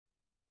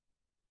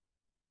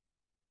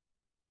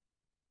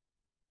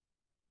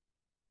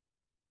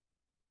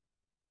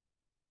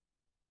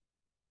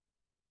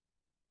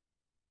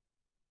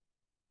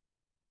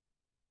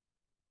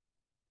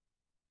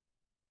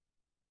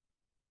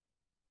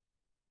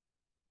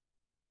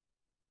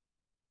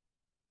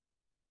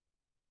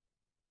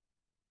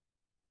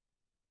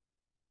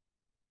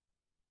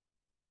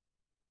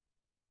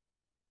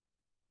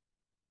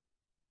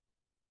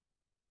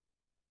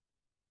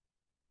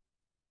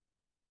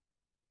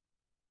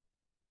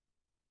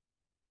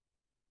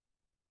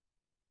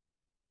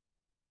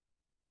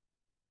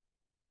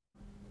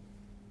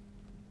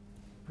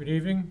Good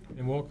evening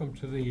and welcome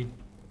to the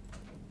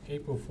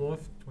April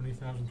 4th,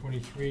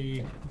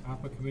 2023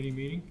 ARPA Committee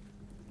meeting.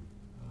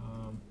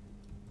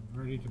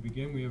 Ready to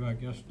begin. We have our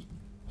guest,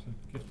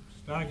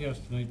 star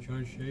guest tonight,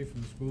 John Shea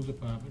from the School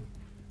Department,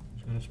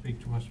 who's going to speak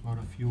to us about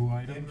a few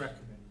items. And Rec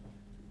Committee.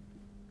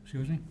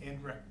 Excuse me?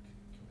 And Rec.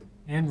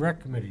 And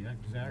Rec Committee,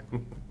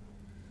 exactly.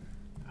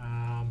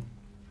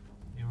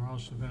 We're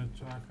also going to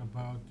talk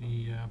about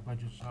the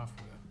budget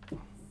software.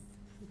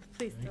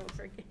 Please don't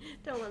forget.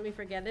 Don't let me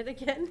forget it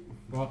again.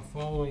 Well,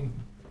 following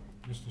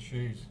Mr.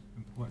 Shea's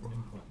important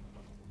input.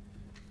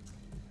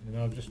 And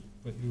I'll just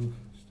let you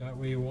start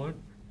where you want.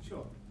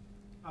 Sure.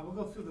 We'll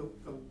go through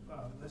the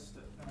list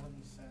that Melanie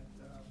sent.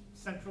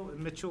 Central and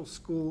Mitchell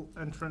School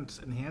entrance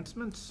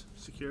enhancements,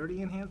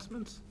 security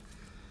enhancements.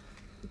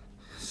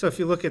 So if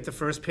you look at the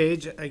first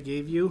page I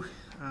gave you,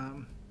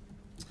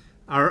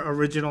 our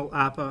original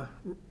ARPA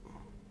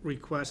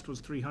request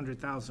was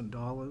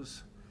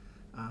 $300,000.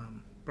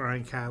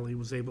 Brian Kiley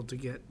was able to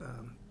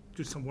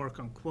do some work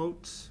on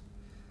quotes.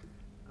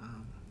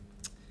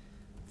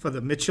 For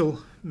the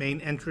Mitchell main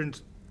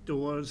entrance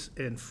doors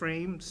and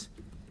frames,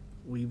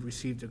 we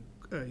received a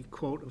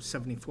quote of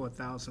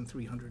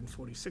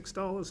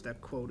 $74,346.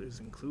 That quote is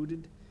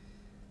included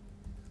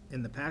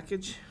in the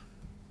package.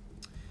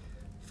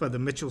 For the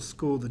Mitchell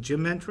School, the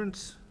gym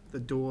entrance, the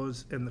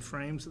doors and the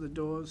frames of the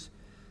doors,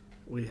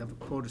 we have a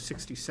quote of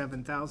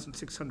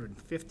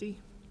 $67,650.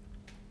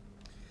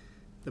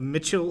 The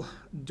Mitchell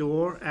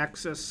door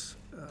access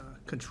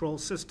control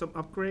system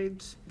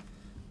upgrades,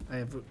 I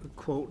have a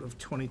quote of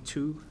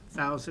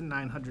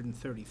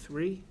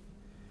 $22,933.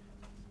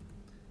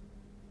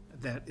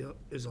 That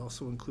is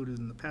also included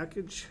in the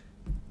package.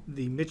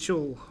 The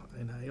Mitchell,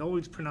 and I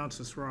always pronounce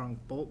this wrong,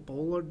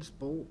 bollards.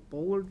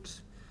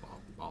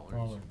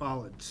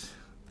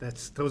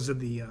 Those are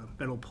the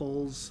metal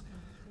poles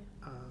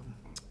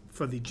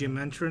for the gym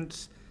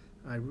entrance.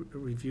 I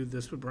reviewed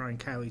this with Brian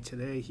Kiley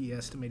today. He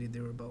estimated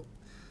there were about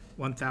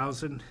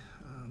 1,000.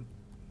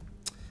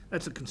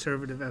 That's a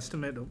conservative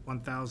estimate of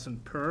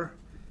 1,000 per,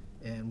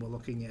 and we're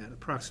looking at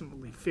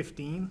approximately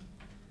 15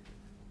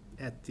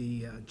 at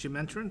the gym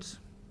entrance.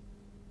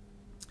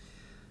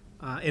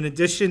 In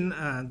addition,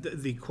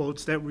 the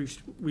quotes that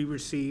we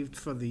received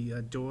for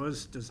the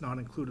doors does not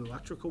include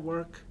electrical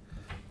work.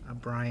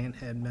 Brian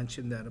had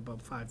mentioned that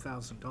about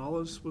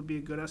 $5,000 would be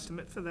a good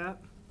estimate for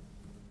that.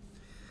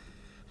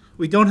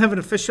 We don't have an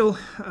official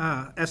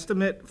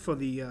estimate for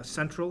the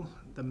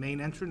the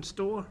main entrance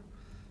door,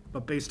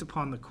 but based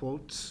upon the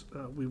quotes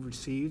we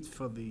received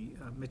for the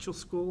Mitchell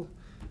School,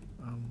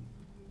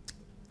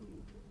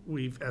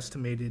 we've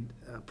estimated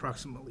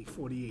approximately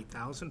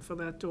 $48,000 for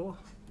that door,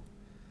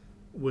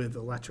 with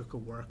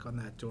electrical work on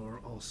that door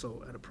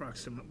also at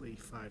approximately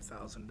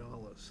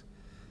 $5,000.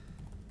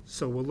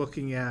 So we're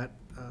looking at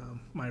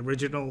my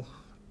original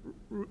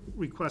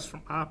request from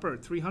ARPA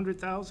at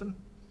 $300,000,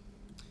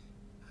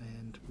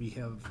 and we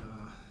have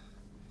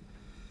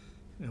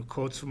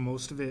quotes for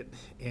most of it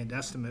and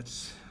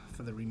estimates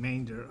for the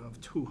remainder of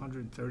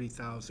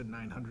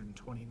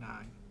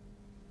 $230,929.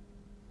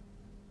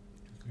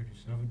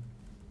 37.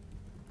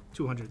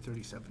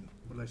 237.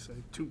 What did I say?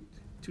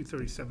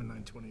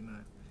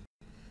 237,929.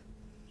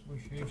 So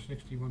Shea,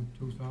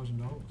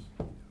 $62,000.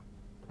 Good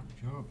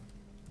job.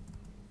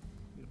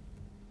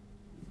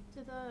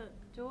 Do the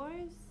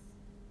doors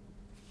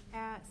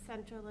at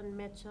Central and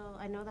Mitchell,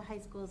 I know the high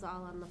school's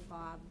all on the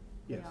fob.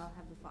 They Yes. all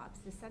have the fobs.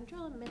 Is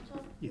Central and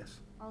Mitchell Yes.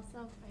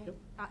 also? Yep.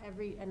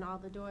 And all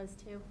the doors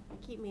too? I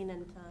keep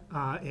meaning to.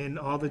 In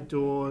all the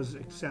doors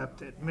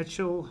except at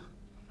Mitchell.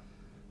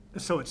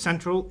 So at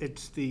Central,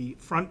 it's the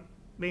front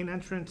main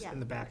entrance Yeah.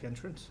 and the back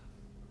entrance.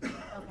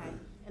 Okay.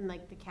 And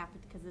like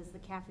because there's the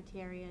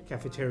cafeteria door.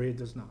 Cafeteria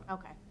does not.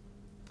 Okay.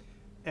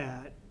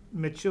 At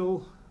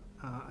Mitchell,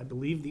 I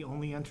believe the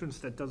only entrance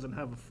that doesn't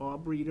have a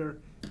fob reader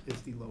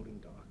is the loading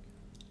dock.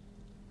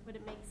 Would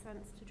it make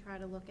sense to try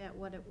to look at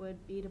what it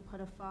would be to put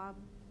a fob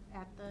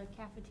at the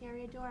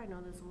cafeteria door? I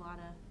know there's a lot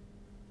of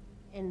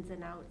ins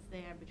and outs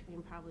there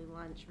between probably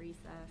lunch,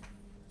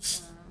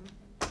 recess.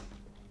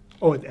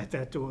 Oh, at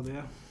that door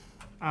there?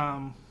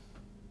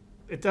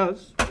 It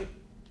does.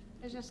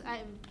 It's just,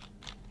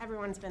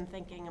 everyone's been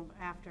thinking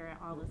after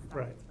all this stuff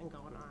Right. that's been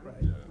going on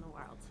Right. in the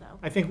world, so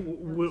I think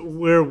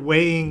we're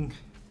weighing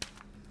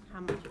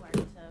how much work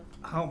to,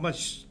 how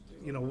much,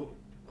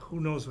 who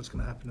knows what's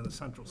going to happen to the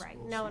central schools.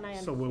 right, no, and I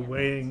So understand we're that,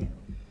 weighing, too.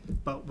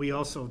 but we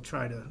also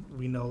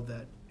we know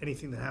that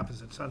anything that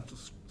happens at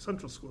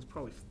central school is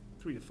probably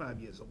 3 to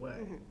 5 years away.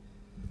 Mhm.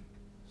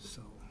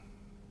 So,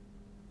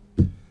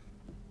 I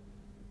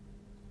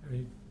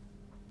mean,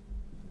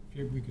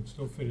 if we could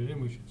still fit it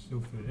in, we should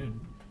still fit it in.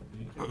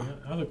 The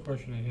other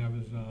question I have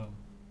is, are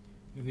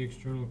the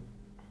external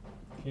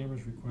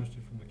cameras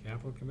requested from the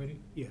capital committee?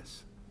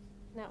 yes,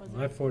 That was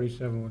Well, that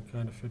 47 would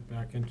kind of fit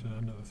back into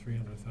under the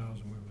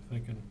 300,000 we were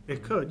thinking.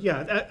 it could,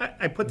 yeah.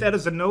 I put that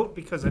as a note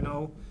because I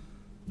know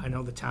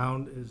the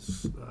town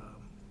is,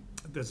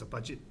 there's a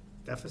budget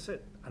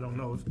deficit. I don't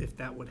know if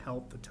that would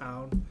help the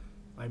town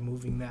by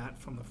moving that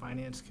from the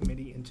finance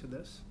committee into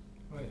this.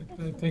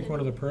 I think one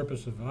of the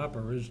purpose of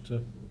ARPA is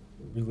to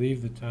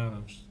relieve the town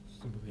of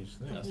some of these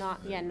things.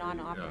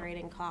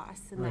 Non-operating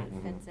costs, and that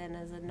Right. fits in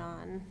as a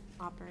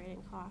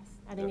non-operating cost.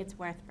 I think it's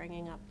worth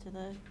bringing up to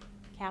the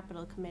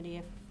capital committee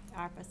if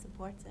ARPA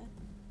supports it.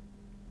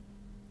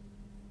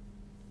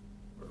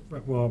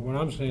 Right, well, what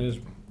I'm saying is,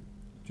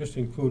 just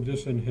include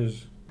this in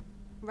his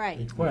Right,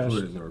 request,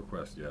 Included in the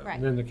request, yeah. Right.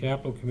 and then the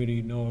capital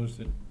committee knows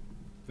that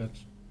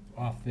that's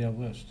off their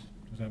list.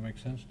 Does that make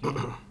sense to you?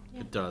 Yeah.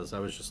 It does. I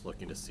was just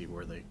looking to see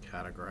where they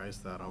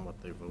categorized that on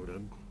what they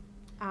voted.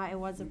 it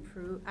was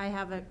approved, I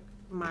have it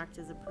marked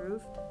as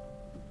approved.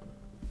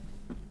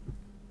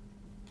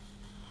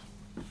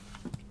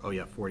 Oh,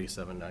 yeah,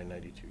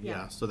 47,992. Yeah.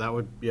 Yeah, so that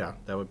would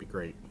be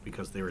great,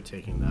 because they were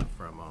taking that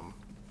from,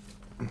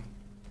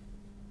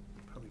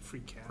 Probably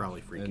free cash.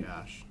 probably free And-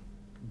 cash.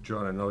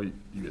 John, I know you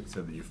had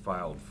said that you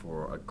filed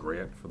for a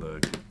grant for the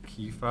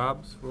key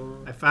fobs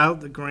for? I filed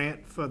the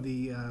grant for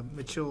the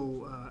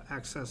Mitchell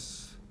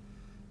access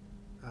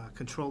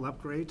control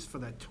upgrades for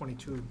that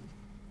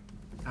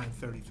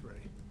 22,933.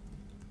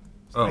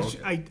 Oh,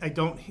 okay.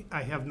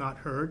 I have not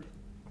heard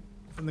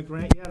from the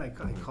grant yet. I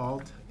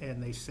called,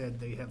 and they said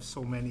they have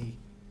so many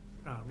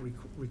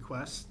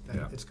requests Yeah.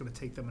 that it's gonna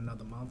take them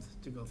another month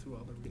to go through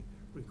all the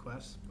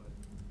requests, but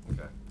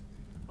Okay,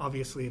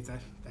 obviously, if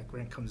that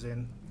grant comes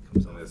in, it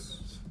comes And out.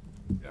 it's-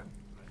 yeah,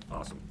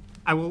 awesome.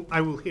 I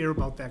will hear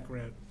about that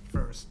grant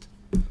first.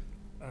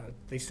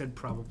 They said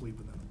probably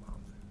within a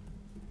month.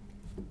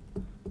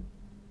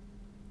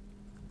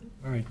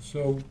 All right,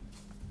 so,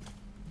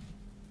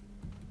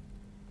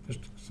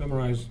 just to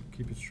summarize,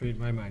 keep it straight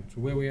in my mind.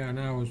 So where we are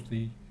now is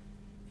the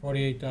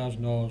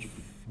 $48,000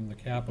 from the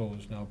capital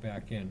is now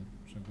back in.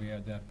 So we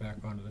add that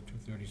back onto the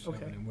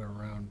 237, Okay. and we're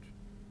around,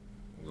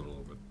 A little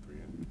over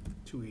 300.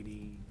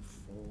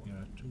 284.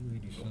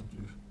 280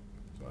 something.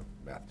 So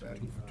math bad.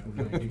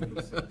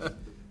 290.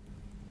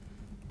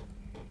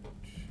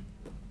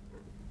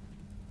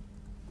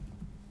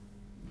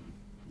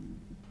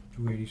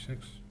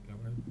 286, is that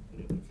right?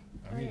 I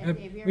Oh, mean, yeah,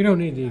 Dave, you're we don't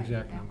need the right,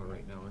 exact yeah. number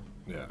right now.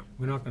 Yeah,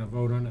 We're not gonna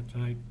vote on it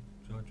tonight,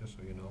 so just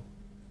so you know.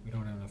 We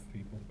don't have enough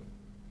people, but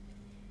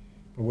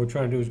what we're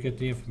trying to do is get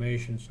the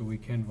information so we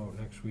can vote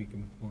next week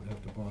and won't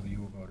have to bother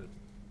you about it.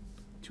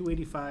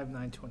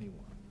 285,921.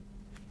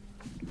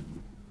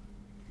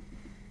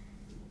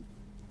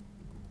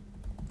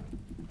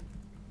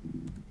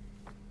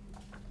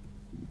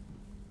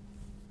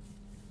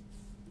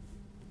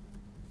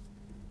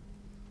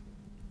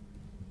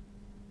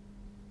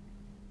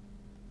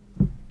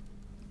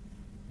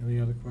 Any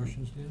other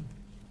questions, Dan?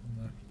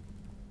 On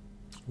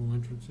the school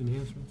entrance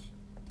enhancements?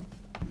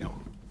 No.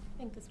 I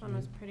think this one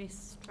was pretty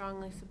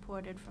strongly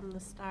supported from the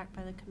start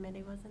by the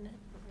committee, wasn't it?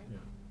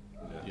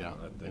 Yeah,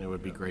 I think, and it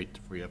would be yeah. great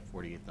to free up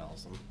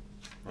 48,000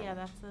 Yeah,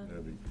 that's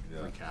That'd be,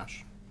 yeah. free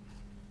cash.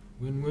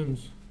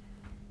 Win-wins.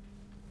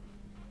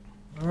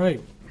 All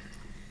right,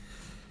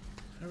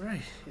 All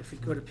right, if we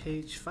go to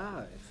page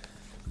 5.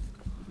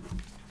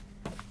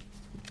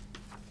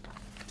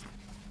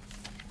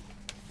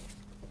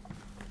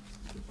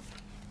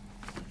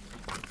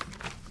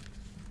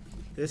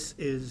 This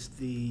is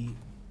the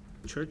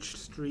Church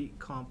Street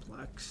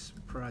Complex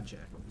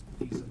project.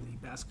 These are the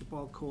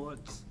basketball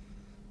courts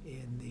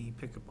and the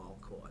pickleball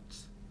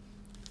courts.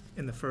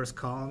 In the first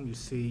column, you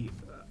see,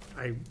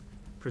 I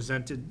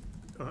presented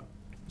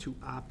to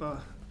ARPA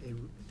a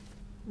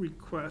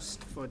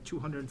request for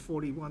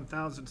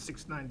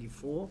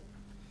 $241,694.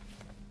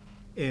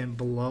 And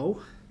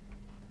below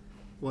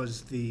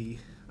was the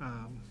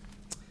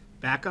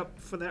backup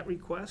for that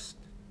request,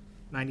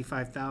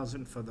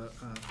 $95,000 for the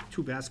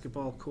two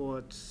basketball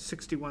courts,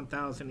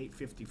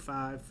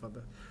 $61,855 for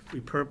the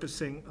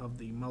repurposing of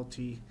the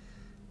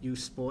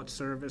multi-use sports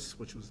service,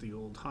 which was the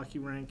old hockey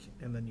rink,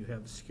 and then you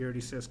have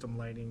security system,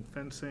 lighting,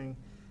 fencing,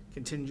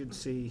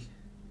 contingency.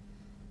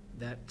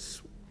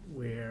 That's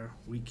where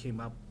we came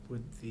up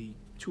with the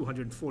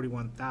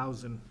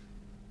 241,000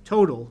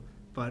 total,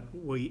 but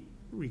we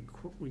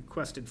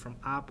requested from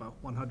ARPA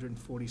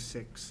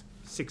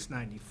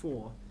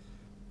 146,694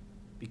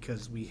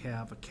 because we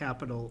have a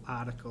capital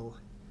article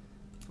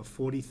for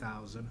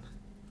 40,000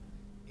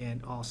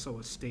 and also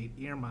a state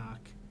earmark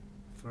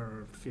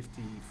for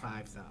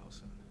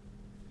 55,000.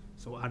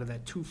 So out of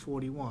that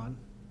 241,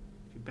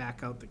 if you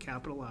back out the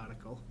capital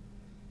article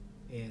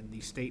and the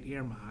state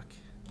earmark,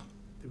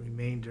 the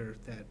remainder,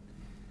 that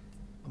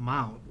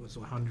amount was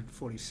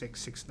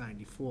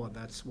 146,694.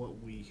 That's what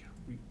we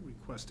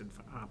requested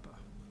for ARPA,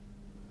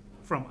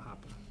 from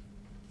ARPA.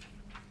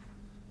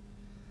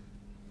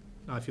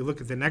 Now, if you look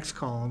at the next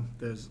column,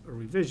 there's a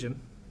revision.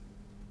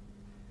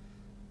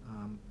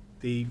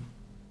 The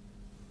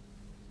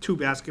two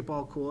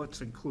basketball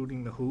courts,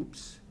 including the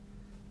hoops,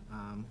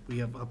 we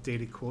have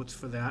updated quotes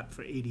for that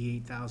for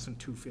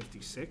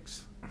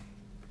 $88,256.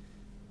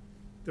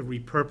 The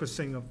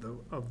repurposing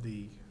of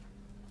the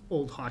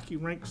old hockey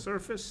rink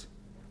surface,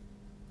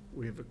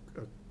 we have a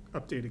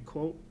updated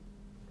quote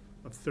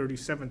of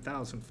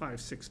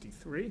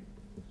 $37,563.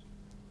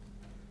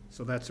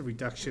 So that's a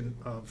reduction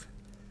of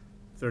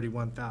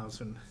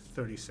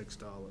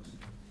 $31,036.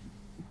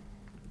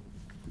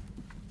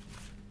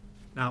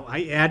 Now,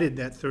 I added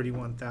that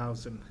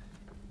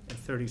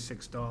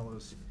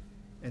 $31,036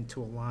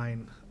 into a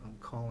line I'm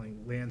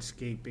calling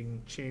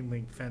landscaping, chain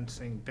link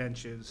fencing,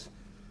 benches.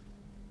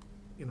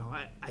 You know,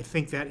 I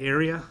think that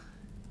area,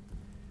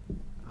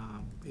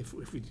 if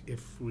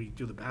we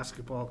do the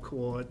basketball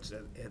courts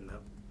and the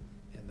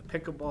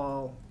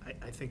pickleball,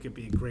 I think it'd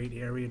be a great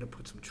area to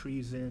put some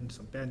trees in,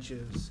 some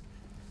benches,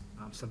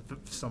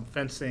 some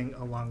fencing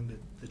along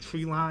the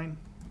tree line.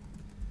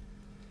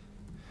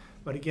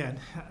 But again,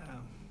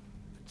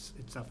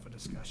 it's up for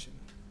discussion.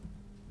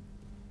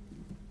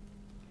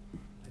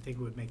 I think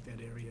it would make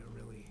that area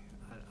really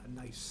a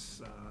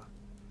nice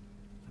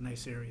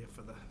area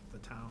for the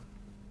town.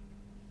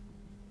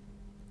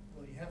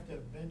 Well, you have to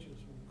have benches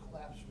when you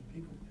collapse from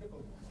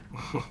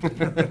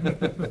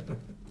pickleball.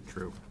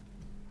 True.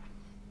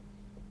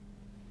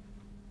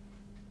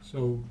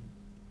 So,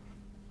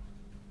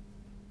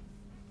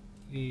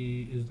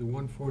 is the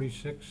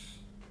 146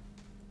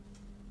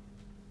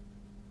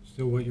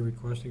 still what you're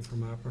requesting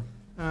from ARPA?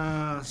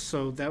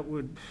 So that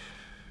would,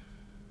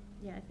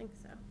 Yeah, I think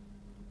so.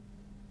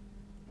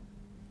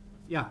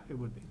 yeah, it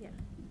would be. Yeah.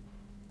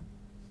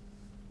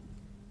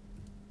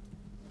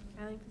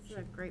 I think this is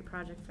a great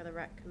project for the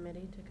rec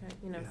committee to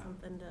Yeah.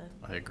 something to,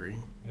 I agree.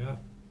 Yeah.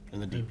 And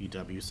the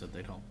DPW said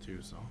they'd help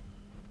too, so.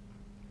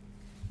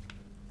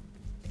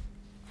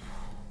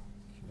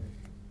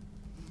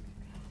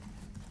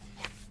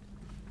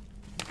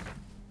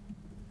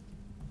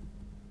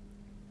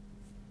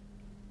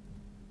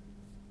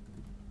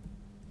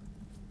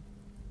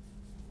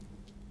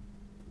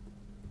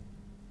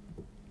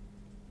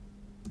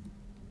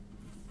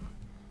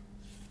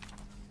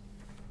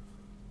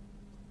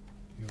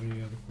 Do you have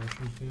any other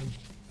questions, Dan?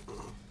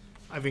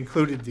 I've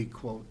included the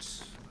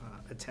quotes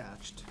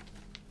attached.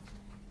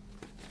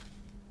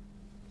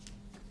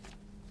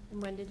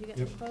 and when did you get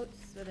the Yep.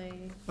 quotes? Were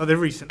they, Oh, they're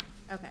recent.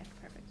 okay,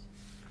 perfect.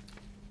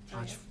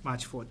 Oh, yeah.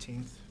 March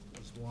 14th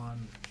was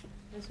one.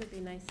 This would be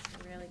nice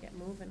to really get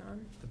moving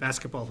on. The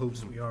basketball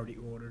hoops we already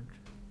ordered.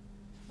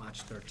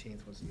 March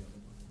 13th was the other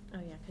one. Oh,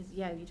 yeah, because,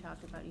 you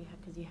talked about,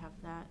 because you have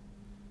that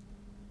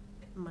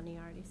money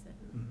already sitting.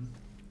 Mhm.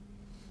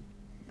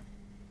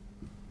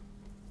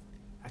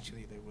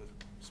 Actually, they were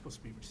supposed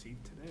to be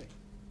received today.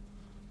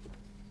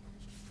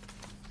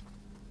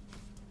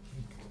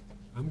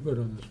 I'm good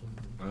on this one.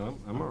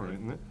 I'm all right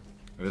in it.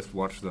 I just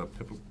watched the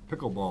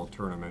pickleball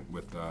tournament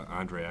with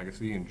Andre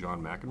Agassi and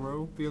John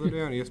McEnroe the other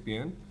day on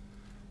ESPN.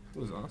 It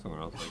was awesome.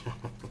 And I was like,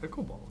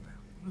 pickleball now?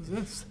 What is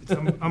this? It's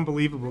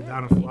unbelievable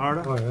down in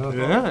Florida. Oh,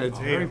 yeah? Yeah, it's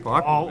They very are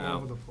popular all now.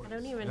 over the I place.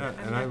 don't even, Yeah, I've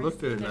and I never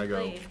looked at it seen and I go,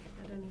 played.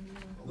 I don't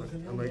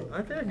even know. I'm like,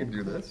 I think I can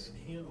do this.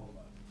 Hanover,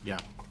 Yeah.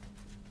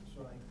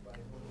 so I went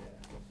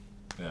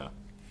there. Yeah.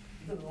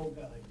 Even an old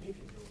guy like me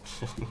can do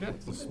it. Yeah,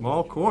 it's a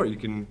small court. You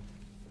can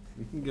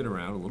get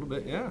around a little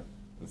bit. Yeah.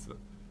 So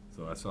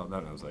I saw that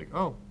and I was like,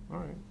 oh, all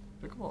right,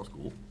 pickleball's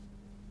cool.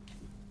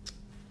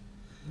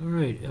 All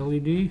right,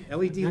 LED?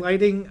 LED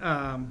lighting,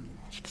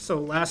 so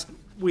last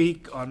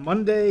week on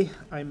Monday,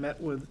 I met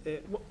with,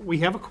 we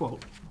have a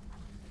quote.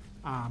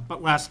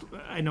 But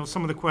I know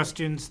some of the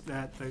questions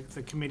that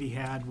the committee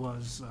had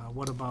was,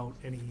 what about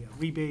any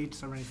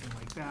rebates or anything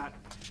like that?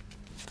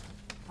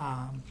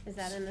 Is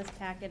that in this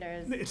packet or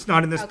is? It's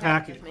not in this Okay,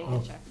 packet. just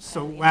making sure.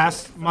 So Yeah.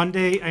 last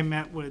Monday, I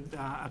met with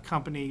a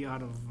company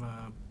out of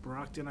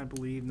Brockton, I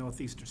believe,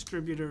 Northeast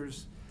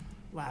Distributors.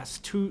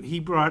 He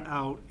brought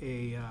out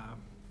a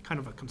kind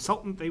of a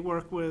consultant they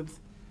work with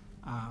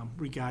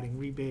regarding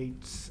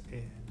rebates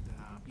and,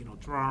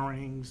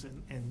 drawings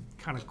and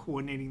kind of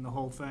coordinating the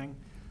whole thing.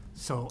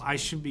 So I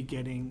should be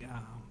getting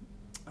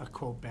a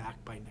quote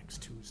back by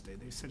next Tuesday.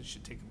 They said it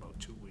should take about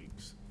 2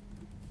 weeks.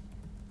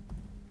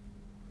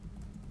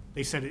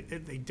 They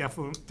said they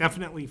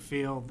definitely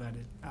feel that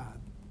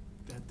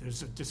that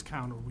there's a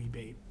discount or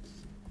rebate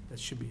that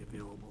should be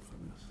available for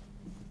this.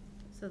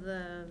 So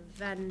the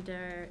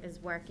vendor is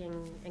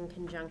working in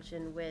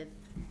conjunction with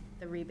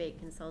the rebate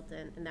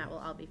consultant, and that will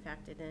all be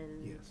factored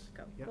in? Yes.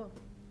 Go, Yep. cool.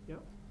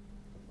 Yep.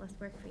 Less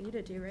work for you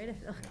to do, right? I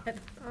feel like Yeah.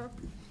 that's all.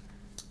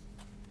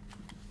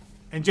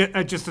 And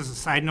just as a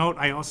side note,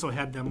 I also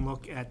had them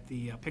look at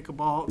the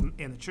pickleball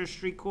and the Church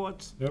Street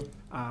courts. Yep.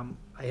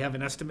 I have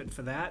an estimate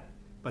for that,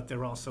 but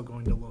they're also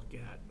going to look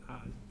at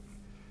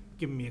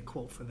giving me a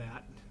quote for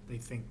that. They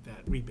think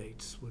that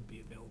rebates would be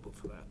available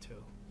for that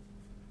too.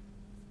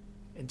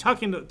 And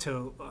talking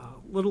to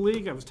Little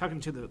League, I was talking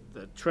to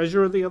the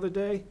treasurer the other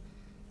day.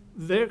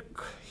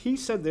 He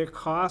said their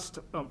cost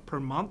per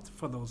month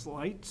for those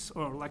lights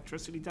or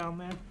electricity down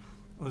there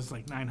was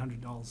like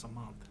 $900 a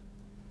month.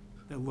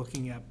 They're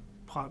looking at,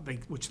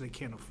 which they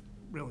can't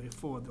really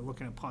afford, they're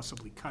looking at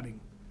possibly cutting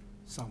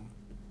some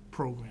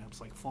programs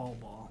like fall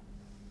ball.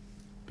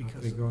 If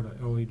Because, they go to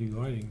LED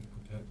lighting,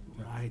 that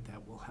right,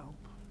 that will help.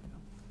 Yep.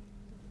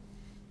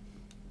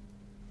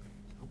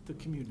 Help the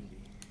community.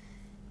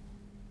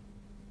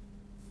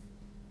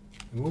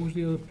 And what was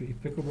the other,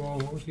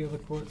 pickleball, what was the other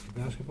court, the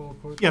basketball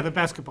court? Yeah, the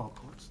basketball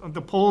courts.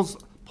 The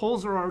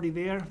poles are already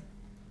there.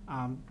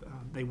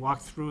 They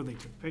walked through, they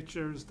took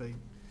pictures, they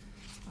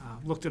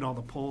looked at all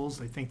the poles.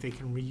 They think they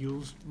can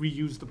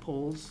reuse the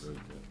poles.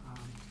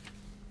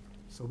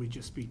 So we'd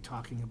just be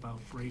talking about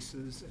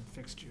braces and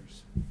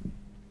fixtures.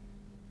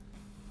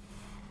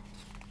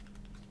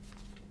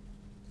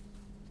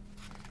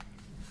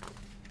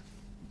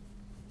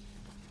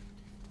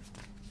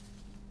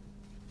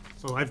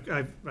 So I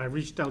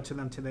reached out to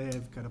them today.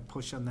 I've got to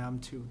push on them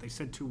to, they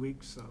said 2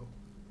 weeks, so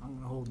I'm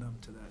gonna hold them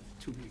to that,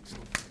 2 weeks.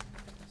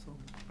 So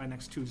by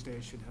next Tuesday,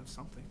 I should have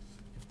something,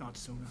 if not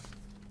sooner.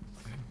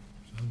 Okay,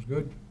 sounds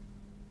good.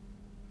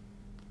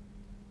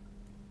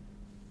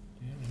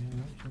 Dan, anything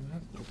else on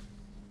that? Nope.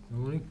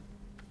 Melanie?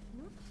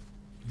 Nope.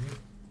 Yeah?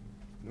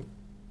 Nope.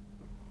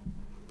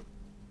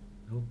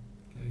 No?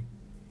 Okay.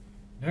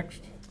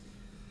 Next?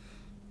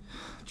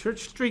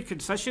 Church Street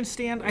concession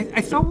stand, I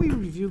thought we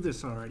reviewed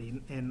this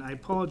already, and I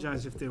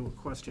apologize if there were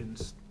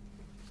questions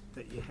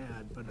that you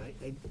had, but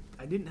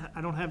I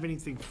don't have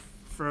anything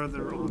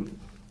further on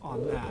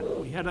that.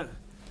 We had a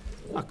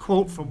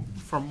quote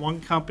from one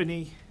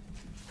company,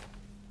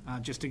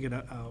 just to get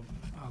a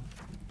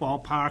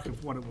ballpark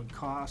of what it would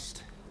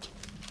cost.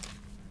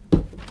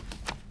 I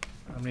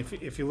mean,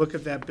 if you look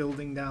at that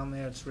building down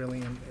there, it's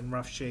really in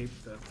rough shape.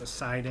 The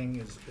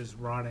siding is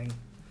rotting.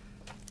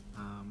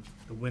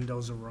 The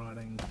windows are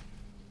rotting.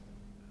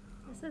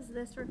 It says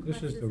this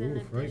request is is the in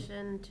roof, right?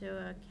 addition to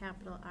a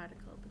capital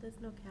article, but there's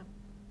no cap,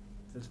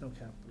 There's no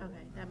capital.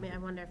 okay, I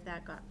wonder if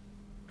that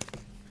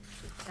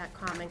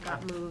comment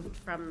got moved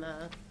from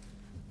the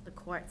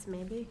courts,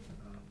 maybe?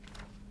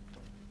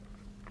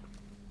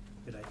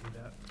 Did I do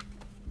that?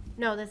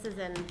 No, this is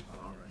in,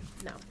 All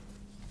right. no.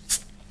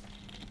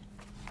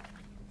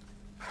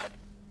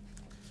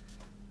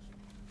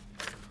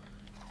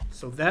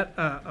 So that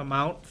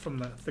amount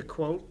from the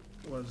quote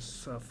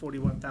was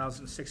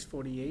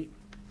 $41,648.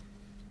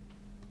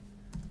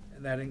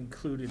 And that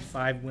included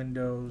 5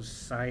 windows,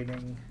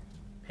 siding,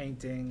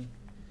 painting,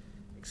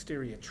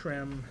 exterior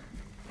trim,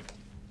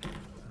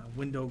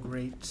 window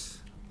grates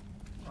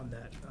on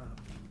that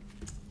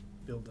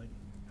building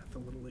at the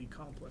Little League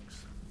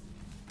complex.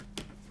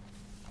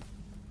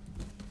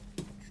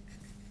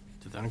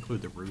 Did that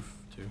include the roof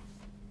too?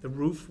 The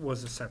roof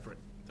was a separate.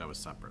 That was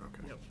separate,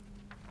 okay. Yep.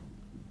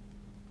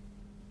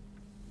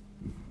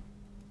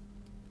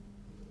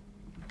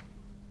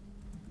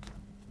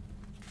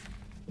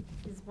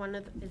 Is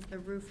the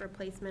roof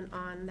replacement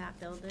on that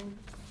building,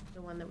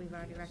 the one that we've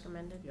already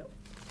recommended? Yep.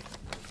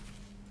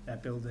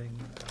 That building,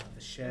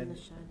 the shed, And the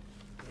shed,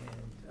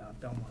 and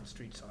Belmont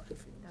Street soccer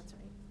field. that's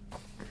right.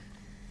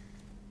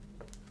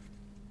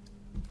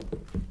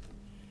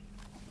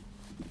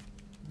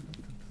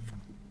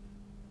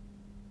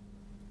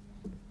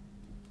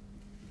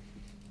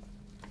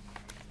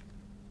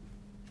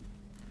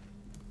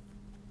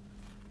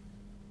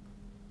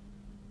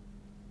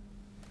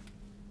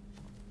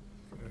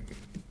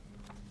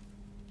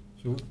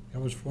 So that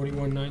was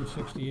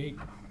 41,968?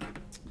 That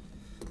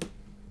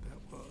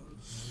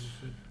was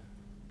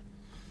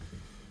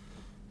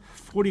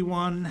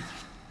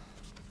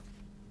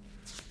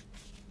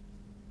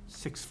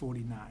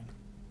 41,649.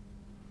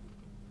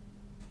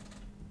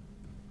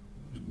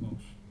 That was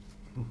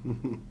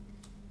close.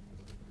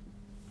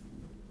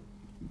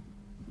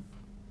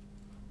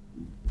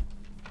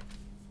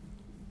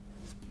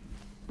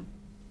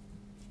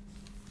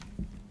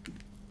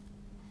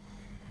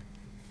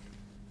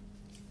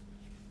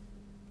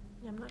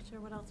 Yeah, I'm not sure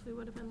what else we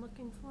would have been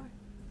looking for.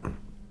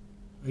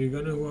 Are you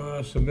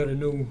gonna submit a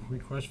new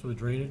request for the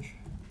drainage?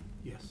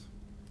 Yes.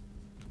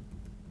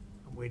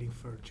 I'm waiting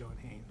for John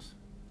Haynes.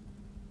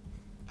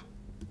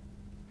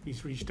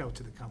 He's reached out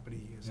to the company,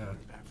 he hasn't Yeah.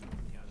 heard back from them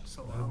yet,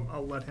 so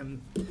I'll let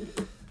him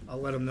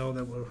know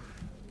that we're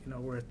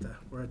at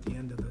the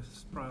end of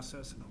this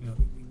process, and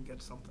hopefully we can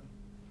get something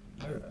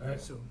I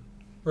soon.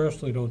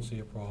 personally don't see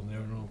a problem there.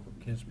 I don't know,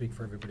 can't speak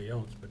for everybody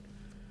else, but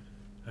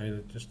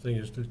I just think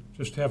is to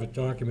just have it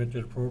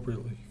documented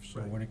appropriately, so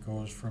Right. when it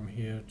goes from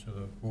here to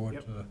the board,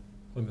 Yep. to the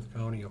Plymouth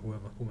County or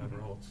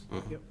whomever else,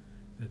 Yep,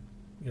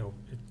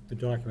 the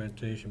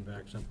documentation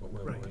backs up what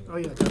we're right, doing. oh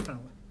yeah,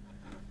 definitely.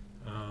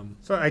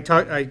 So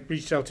I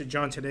reached out to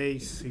John today,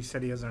 he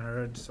said he hasn't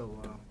heard,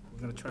 so we're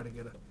gonna try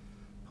to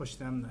push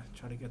them to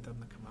try to get them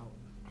to come out.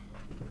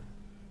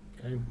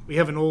 Okay, We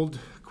have an old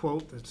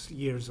quote that's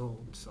years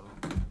old, so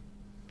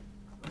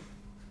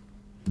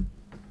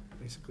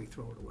basically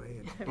throw it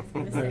away I was gonna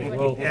All right, say, what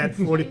well- do you and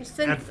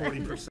think? add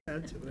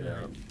 40% to it.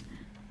 yeah.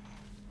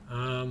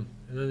 And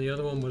then the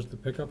other one was the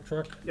pickup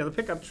truck. Yeah, the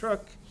pickup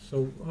truck,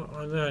 So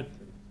on that,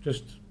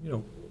 just, we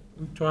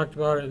talked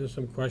about it, and there's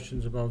some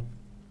questions about,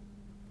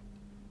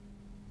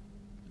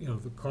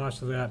 the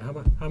cost of that.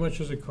 How much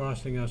is it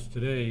costing us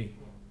today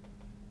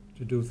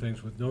to do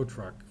things with no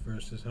truck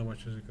versus how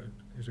much is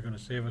it gonna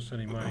save us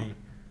any money?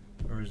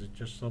 Or is it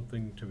just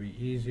something to be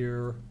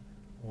easier?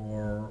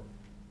 Or,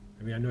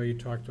 I know you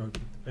talked about the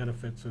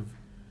benefits of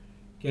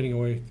getting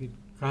away,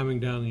 calming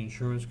down the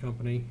insurance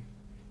company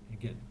and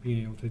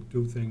being able to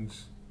do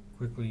things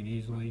quickly and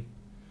easily.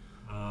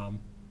 But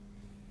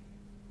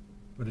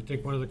I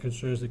think one of the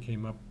concerns that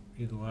came up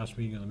either the last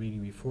meeting or the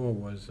meeting before,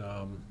 was,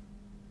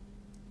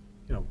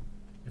 you know,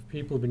 if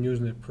people have been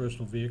using their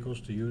personal vehicles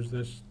to use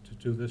this, to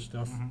do this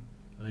stuff, Mhm.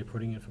 are they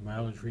putting in for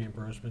mileage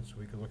reimbursement, so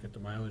we can look at the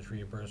mileage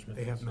reimbursement?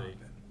 They and have not say-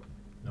 been.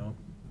 No?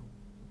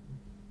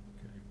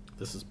 Okay,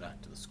 This is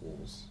back to the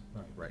schools.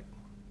 right, Right.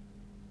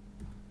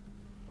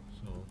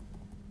 so,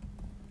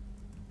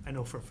 I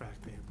know for a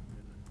fact they haven't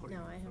been putting.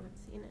 No, in I for- haven't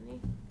seen any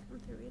come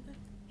through either.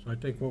 so I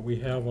think what we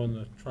have on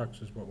the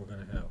trucks is what we're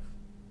gonna have.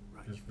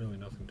 Right. There's really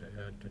nothing to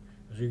add to,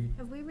 'cause you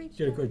Have we reached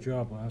did a out? good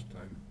job last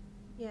time.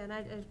 Yeah, and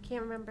I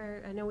can't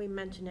remember, I know we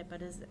mentioned it,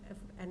 but if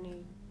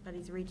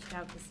anybody's reached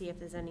out to see if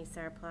there's any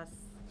surplus?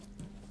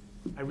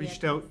 I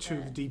reached out to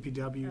the that-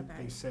 DPW,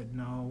 Okay. they said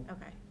no.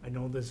 Okay. I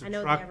know there's I a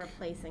know truck. they're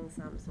replacing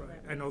some, so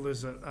Right. that I know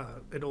was- there's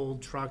an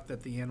old truck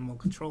that the animal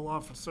control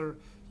officer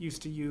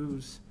used to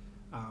use.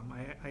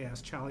 I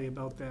asked Charlie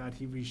about that.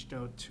 He reached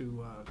out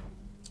to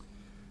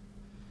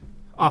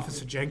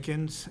Officer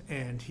Jenkins,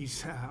 and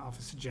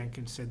Officer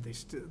Jenkins said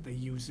they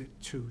use it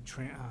to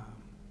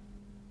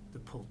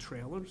pull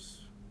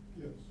trailers.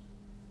 Yes.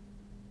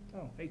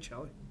 Oh, hey,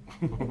 Charlie.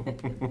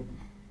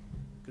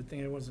 Good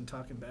thing I wasn't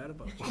talking bad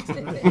about you.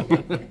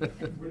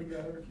 Wouldn't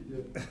matter if you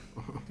did.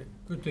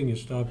 Good thing you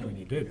stopped when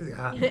you did.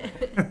 Yeah.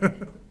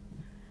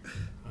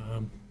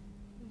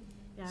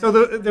 Yeah, So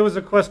there was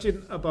a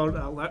question about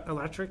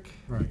electric.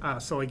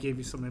 Right. So I gave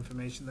you some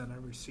information that I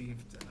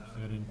received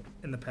That in-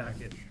 in the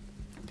package.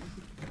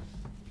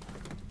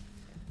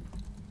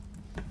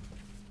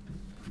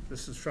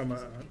 This is from a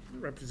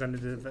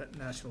representative at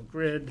National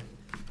Grid.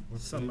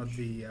 what Some of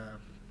page?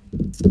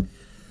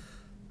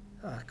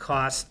 the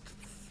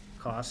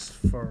costs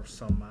for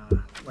some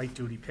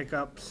light-duty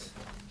pickups,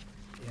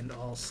 and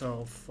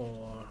also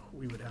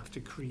we would have to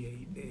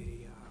create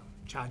a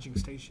charging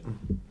station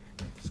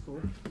at the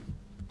school.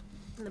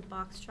 Can the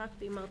box truck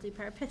be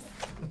multi-purpose?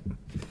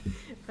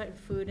 Put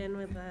food in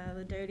with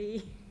the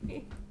dirty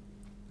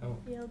Oh,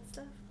 field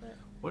stuff,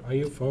 but. are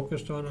you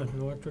focused on an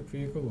electric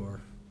vehicle, or?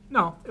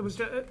 No, it was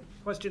a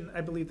question, I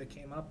believe, that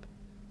came up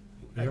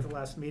at Yeah. the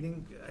last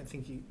meeting. I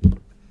think you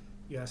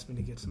asked me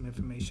to get some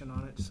information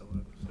on it, so,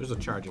 There's a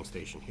charging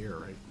station here,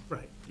 right?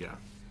 right. Yeah.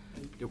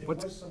 And Yeah, there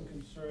what's- was some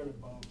concern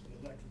about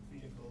the electric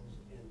vehicles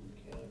and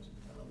mechanics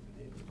in town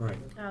being able to. Right.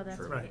 Oh, that's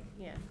Sure. right,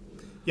 yeah.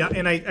 Yeah,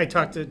 and I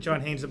talked to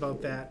John Haynes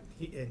about that,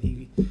 and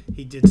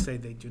he did say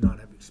they do not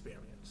have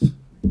experience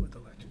with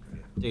electric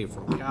vehicles. Dave,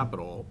 from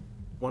Capital,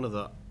 one of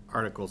the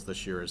articles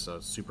this year is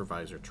a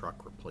supervisor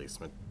truck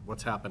replacement.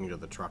 What's happening to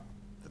the truck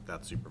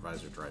that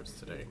supervisor drives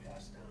today?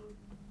 Passed down.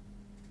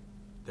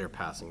 They're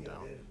passing Yeah,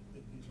 down.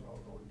 These are all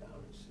going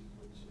down in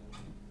sequence, yeah.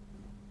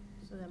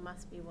 So there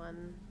must be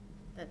one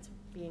that's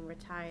being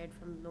retired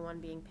from the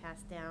one being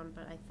passed down,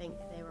 but I think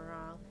they were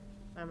all,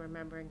 if I'm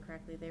remembering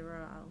correctly, they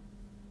were all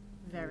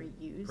very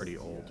used. Pretty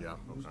old, yeah.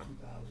 Those Okay.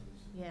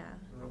 2000s. Yeah.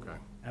 Okay.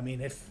 I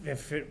mean, if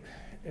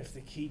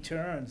the key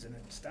turns and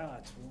it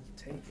starts, we'll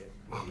take it.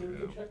 You know, you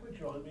can check with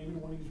John, maybe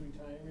when he's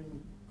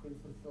retiring, could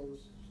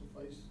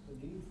suffice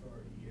the need for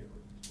a year or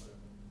whatever.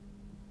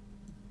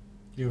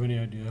 Do you have any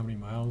idea how many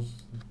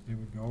miles they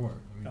would go, or,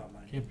 I mean, Not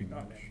much. can't be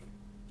Not much. many.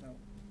 No.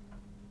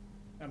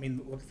 I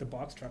mean, look at the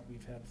box truck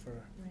we've had for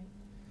Right.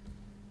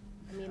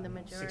 I mean, the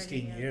majority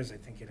 16 of- years. I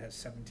think it has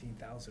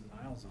 17,000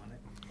 miles on it.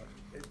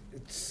 But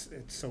it's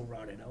so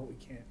rotted out, we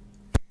can't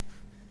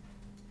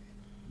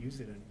use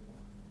it anymore.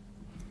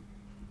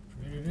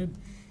 Traded in.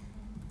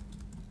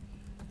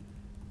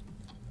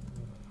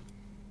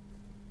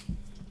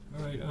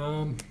 All right,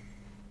 I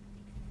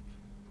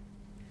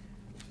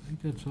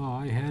think that's all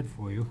I had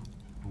for you,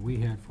 or we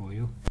had for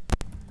you.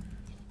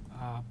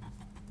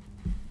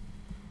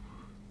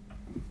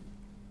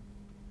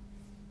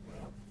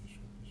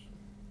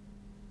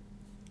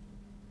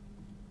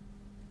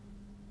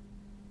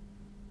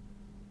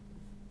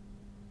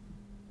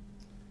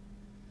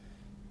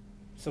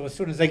 So as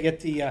soon as I get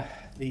the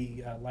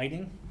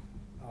lighting,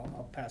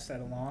 I'll pass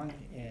that along,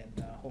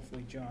 and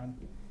hopefully John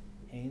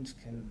Haynes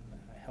can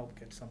help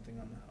get something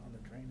on the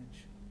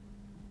drainage.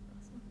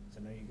 Awesome. 'Cause I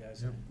know you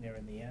guys Yep. are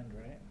nearing the end,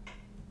 right?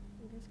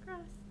 Fingers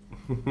crossed.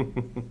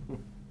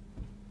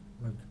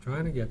 We're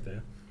trying to get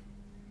there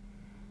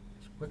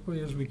as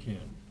quickly as we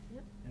can.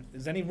 And if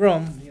there's any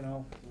room,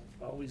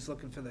 always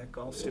looking for that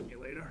golf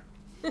simulator.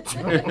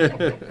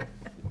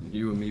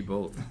 You and me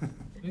both.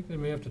 I think they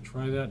may have to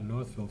try that in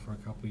Northville for a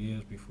couple of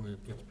years before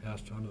it gets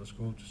passed on to the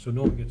school, just so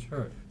no one gets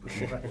hurt.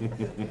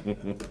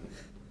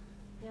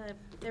 Yeah,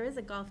 there is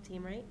a golf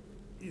team, right?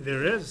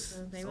 There is.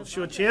 So they South will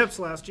Shore golf. champs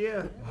last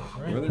year. That's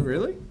right. Were they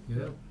really? Yeah.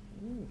 That's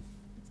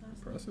awesome.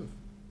 Impressive.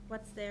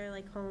 What's their,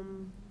 like,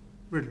 home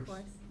Ritters.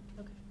 course?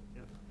 Okay.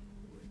 Yep.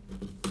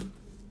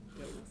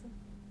 Awesome.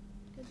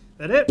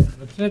 That it?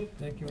 That's it,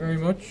 thank you very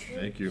much.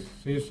 Thank you.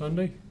 See you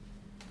Sunday.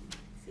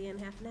 See you in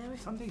half an hour.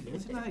 Sunday,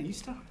 isn't that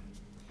Easter?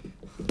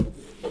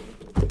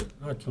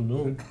 Not till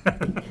noon.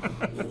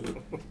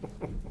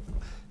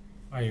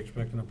 Are you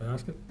expecting a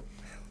basket?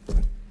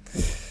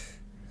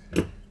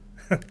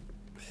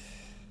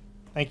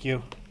 Thank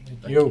you.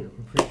 Thank Thank you. you.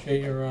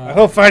 Appreciate your, I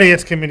hope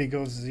finance committee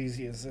goes as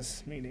easy as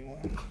this meeting will.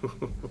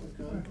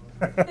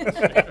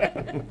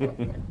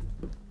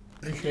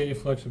 appreciate your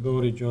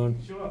flexibility, John.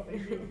 Sure,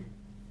 thank you.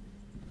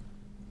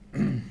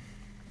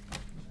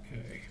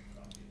 Okay.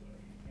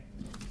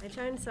 My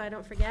turn, so I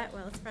don't forget,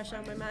 well, it's fresh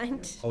on my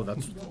mind. Oh,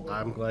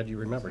 I'm glad you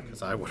remembered,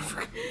 because I would have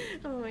forgotten.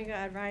 Oh my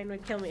God, Ryan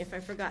would kill me if I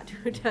forgot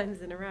 2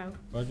 times in a row.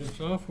 Budget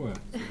software.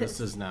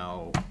 This is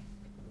now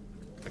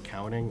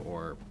accounting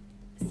or,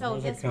 So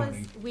was this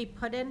accounting. was, we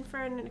put in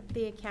for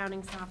the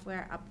accounting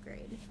software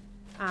upgrade.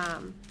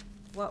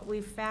 What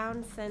we've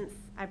found since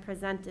I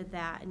presented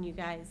that, and you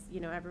guys,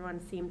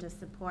 everyone seemed to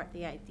support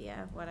the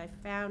idea, what I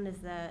found is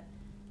that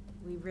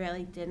we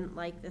really didn't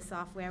like the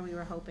software we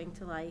were hoping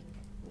to like.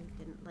 We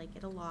didn't like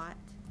it a lot.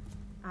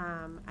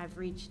 I've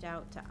reached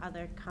out to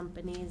other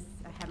companies.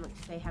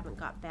 They haven't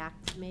got back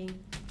to me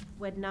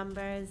with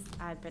numbers.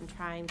 I've been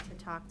trying to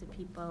talk to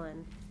people,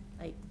 and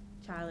like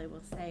Charlie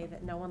will say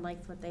that no one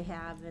likes what they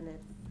have and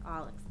it's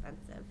all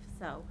expensive.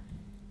 So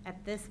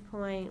at this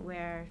point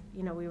where,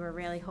 we were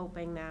really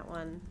hoping that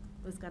one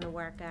was gonna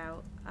work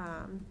out,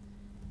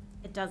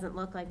 it doesn't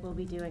look like we'll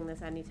be doing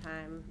this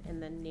anytime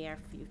in the near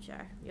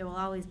future. It will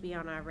always be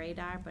on our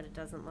radar, but it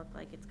doesn't look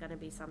like it's gonna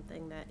be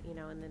something that,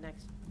 in the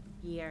next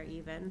year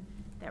even,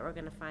 that we're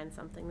gonna find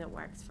something that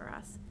works for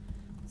us.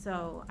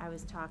 So I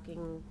was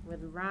talking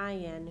with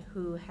Ryan,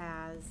 who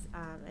has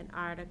an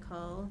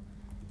article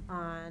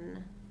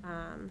on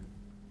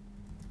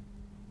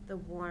the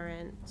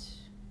warrant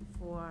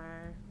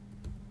for,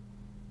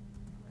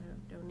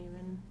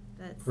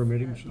 that's.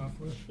 Permitting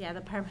software? Yeah,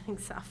 the permitting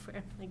software,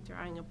 I'm like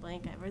drawing a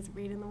blank. I was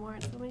reading the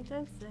warrant so many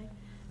times today.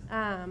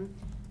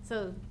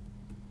 So,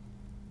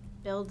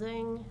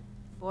 building,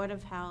 Board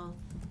of Health,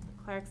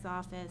 the clerk's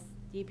office,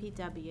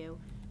 DPW,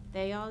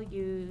 they all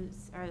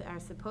are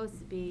supposed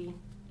to be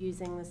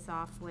using the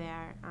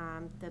software,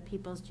 the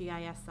People's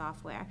GIS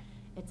software.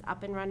 It's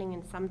up and running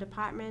in some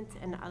departments,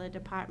 and other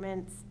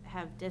departments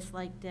have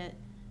disliked it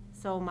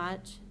so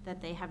much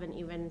that they haven't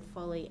even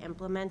fully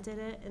implemented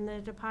it in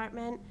their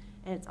department,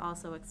 and it's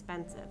also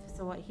expensive.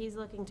 So what he's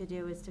looking to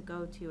do is to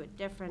go to a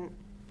different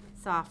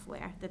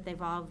software that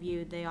they've all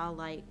viewed, they all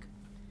like,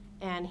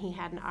 and he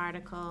had an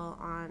article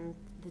on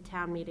the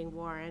town meeting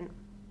warrant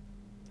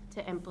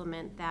to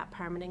implement that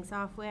permitting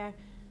software,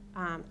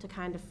 to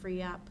kind of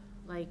free up,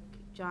 like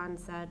John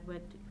said,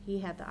 he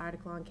had the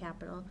article on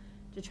capital,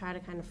 to try to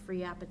kind of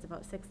free up, it's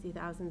about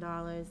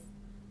 $60,000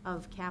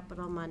 of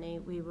capital money.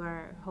 We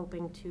were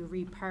hoping to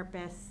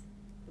repurpose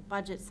the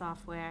budget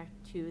software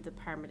to the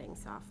permitting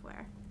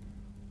software.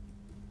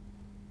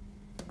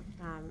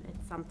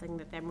 It's something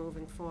that they're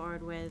moving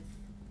forward with.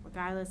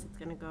 Regardless, it's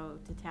gonna go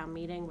to town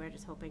meeting. We're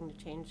just hoping to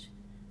change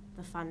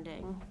the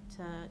funding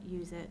to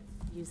use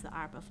the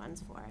ARPA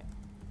funds for it.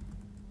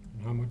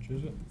 And how much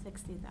is it?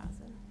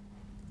 60,000.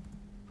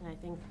 And I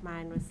think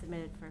mine was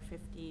submitted for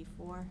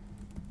 54.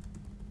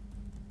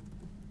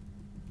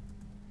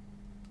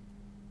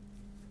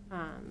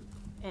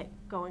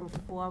 Going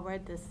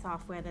forward, the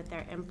software that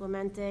they're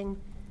implementing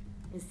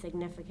is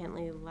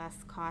significantly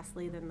less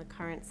costly than the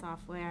current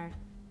software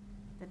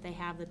that they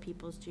have, the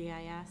People's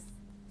GIS.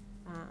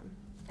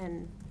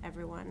 And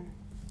everyone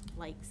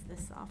likes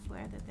this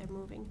software that they're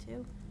moving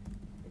to.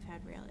 They've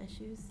had real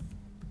issues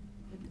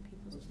with the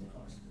People's What's the GIS.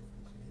 cost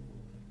difference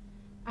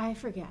annually? I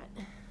forget.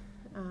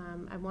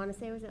 I want to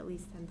say it was at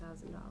least $10,000.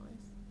 Roughly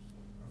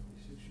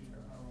 6-year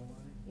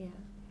ROI? Yeah.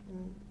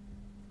 And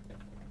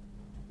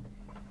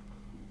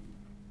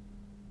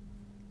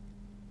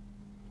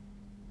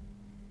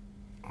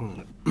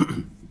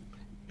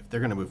if they're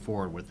gonna move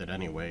forward with it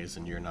anyways,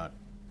 and you're not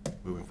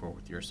moving forward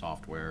with your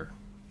software,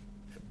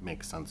 it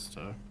makes sense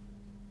to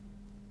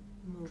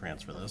move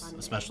transfer the this, funding.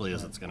 especially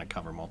as it's gonna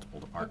cover multiple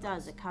It departments.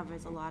 does, it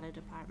covers a lot of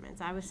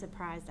departments. I was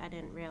surprised, I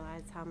didn't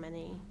realize how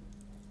many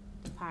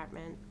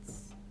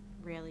departments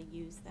really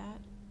use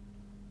that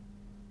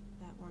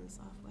one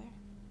software.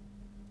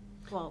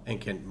 Well,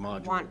 And can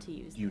want to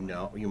use you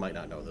the might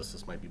not know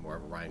this might be more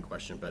of a Ryan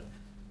question, but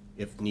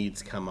if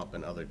needs come up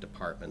in other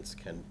departments,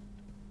 can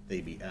they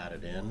be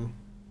added in?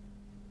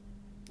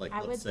 Like,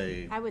 let's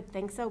say, I would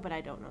think so, but I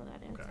don't know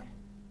that answer.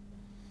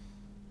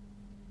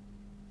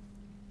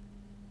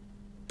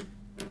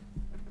 Okay.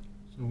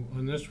 So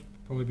on this,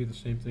 probably be the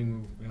same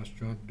thing we asked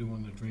John to do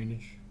on the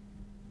drainage,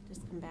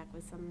 Just come back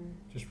with some,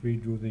 just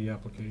redo the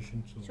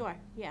application, so. sure,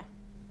 yeah.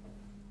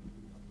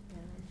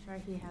 Yeah, I'm sure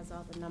he has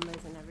all the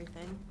numbers and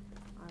everything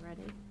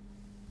already.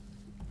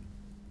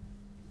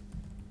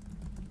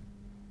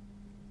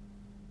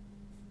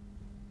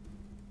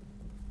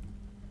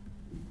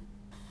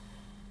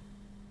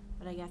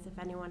 But I guess if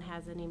anyone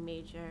has any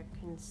major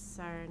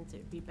concerns,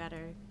 it'd be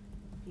better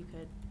if you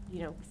could,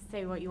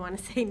 say what you want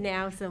to say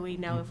now so we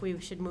know if we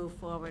should move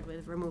forward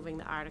with removing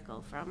the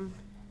article from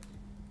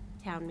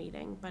town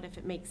meeting. But if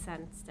it makes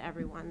sense to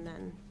everyone,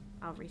 then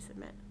I'll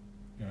resubmit.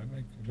 Yeah,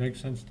 it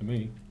makes sense to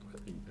me.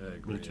 I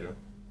agree, Me too.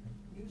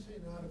 You say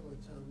an article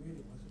at town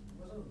meeting,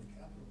 wasn't on the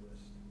capital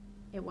list.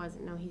 It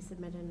wasn't, no, he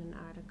submitted an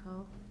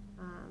article.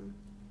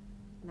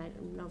 And I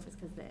don't know if it's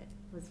because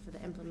was for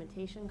the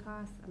implementation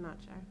costs, I'm not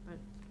sure, but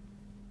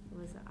it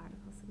was an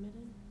article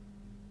submitted.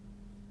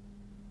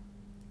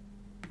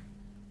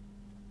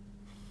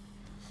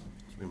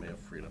 So we may have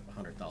freed up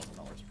 $100,000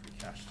 of free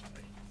cash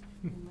today.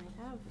 We might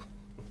have.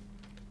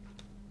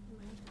 We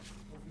might have.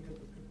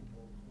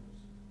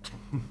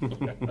 Don't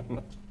forget the pickleball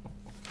course.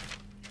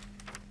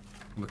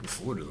 I'm looking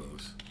forward to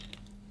those.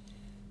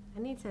 I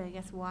need to, I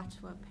guess, watch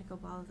what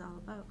pickleball is all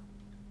about.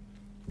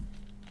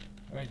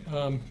 All right,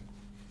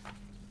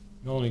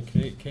 Melanie,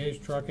 Kay's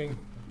trucking. I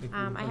think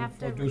I we're have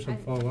gonna to- do some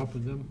follow-up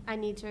with them. I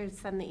need to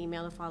send the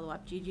email to follow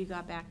up. Gigi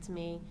got back to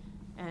me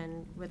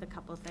and with a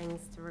couple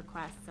things to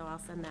request, so I'll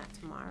send that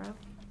tomorrow.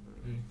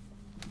 Okay.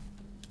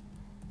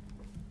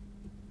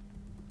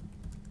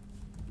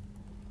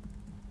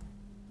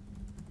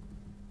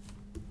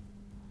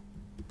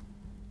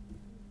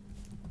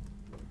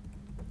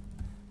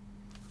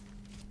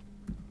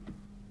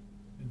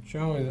 And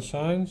Charlie, the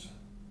signs?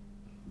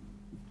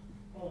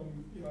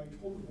 You know,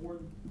 I told the board,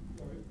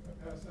 you know,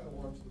 I passed that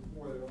along to the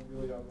board, I don't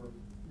really have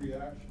a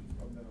reaction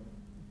from them.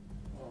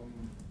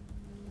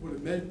 What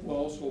it meant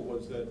also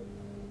was that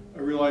I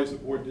realized the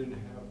board didn't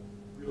have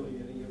really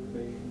any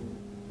information,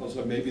 other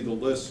than maybe the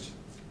list.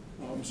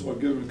 So I've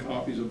given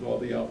copies of all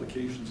the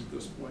applications at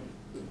this point.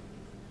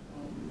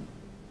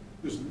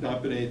 There's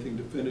not been anything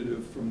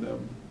definitive from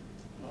them.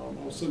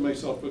 I'll send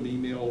myself an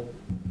email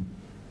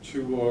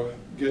to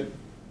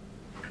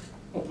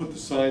I'll put the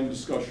sign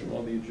discussion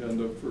on the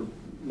agenda for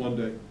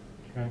Monday.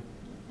 Okay.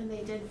 And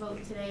they did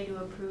vote today to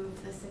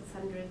approve the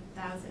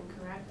 600,000,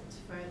 correct,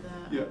 for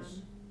the? Yes.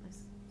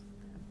 List.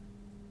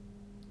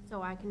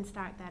 So I can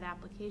start that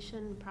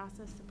application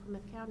process to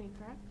Plymouth County,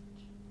 correct?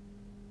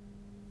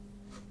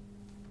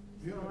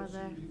 Yeah, No that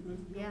other- should be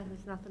good. Yeah,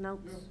 there's nothing else.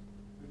 Yeah,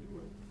 they do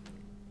it.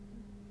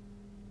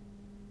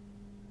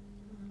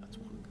 That's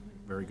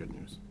very good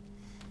news.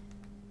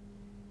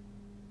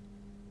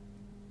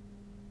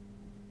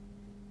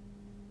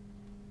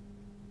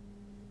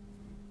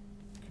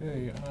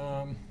 Okay,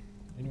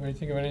 anybody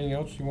think of anything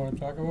else you want to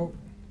talk about?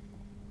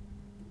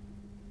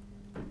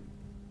 All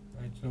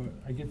right, so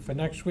I get, for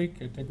next week,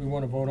 I think we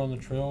want to vote on the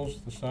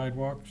trails, the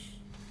sidewalks,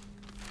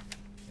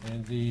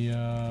 and the,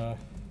 1,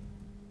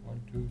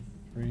 2,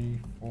 3,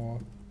 4,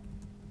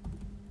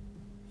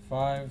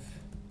 5,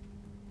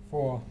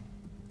 4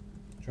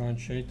 John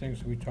Shea things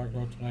that we talked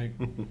about tonight.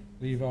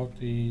 Leave out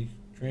the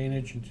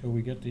drainage until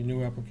we get the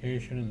new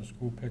application and the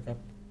school pickup.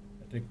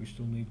 I think we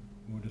still need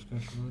more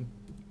discussion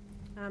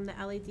on. The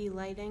LED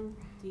lighting,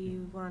 do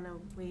you want to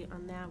wait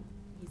on that?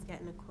 He's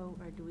getting a quote,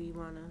 or do we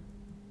want to?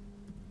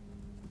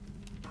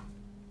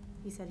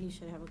 He said he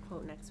should have a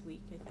quote next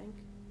week, I think.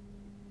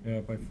 Yeah,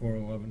 by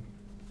 4/11.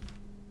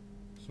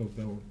 So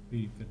that will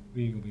be, the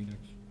meeting will be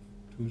next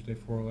Tuesday,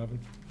 4/11.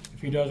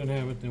 If he doesn't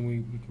have it, then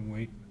we can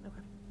wait,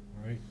 Okay.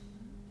 all right?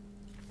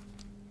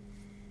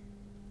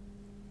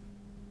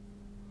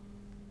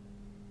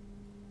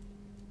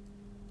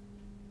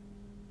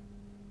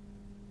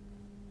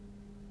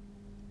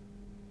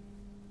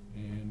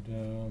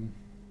 And,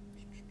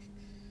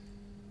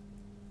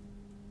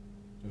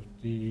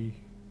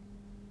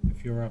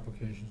 if your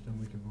application's done,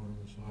 we can vote on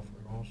the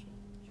software also.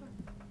 Sure.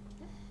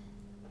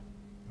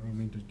 I don't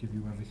mean to give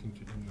you everything to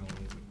do,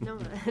 Melanie, No,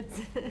 it's,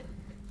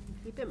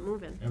 keep it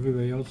moving. but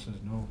everybody else says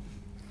no.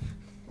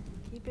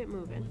 Keep it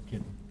moving. Only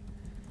kidding.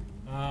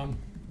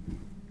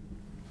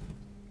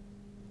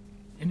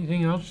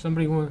 Anything else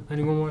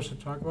anyone wants to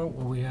talk about?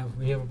 Well, we have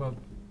about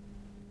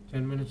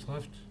 10 minutes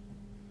left.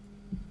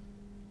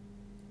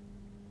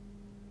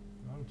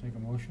 I'll take a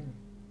motion.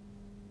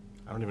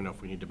 I don't even know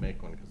if we need to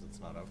make one because it's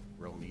not a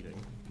real meeting.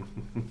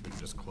 We can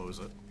just close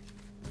it.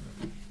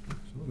 So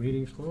the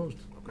meeting's closed.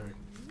 Okay.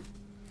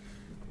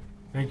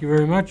 Thank you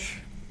very much.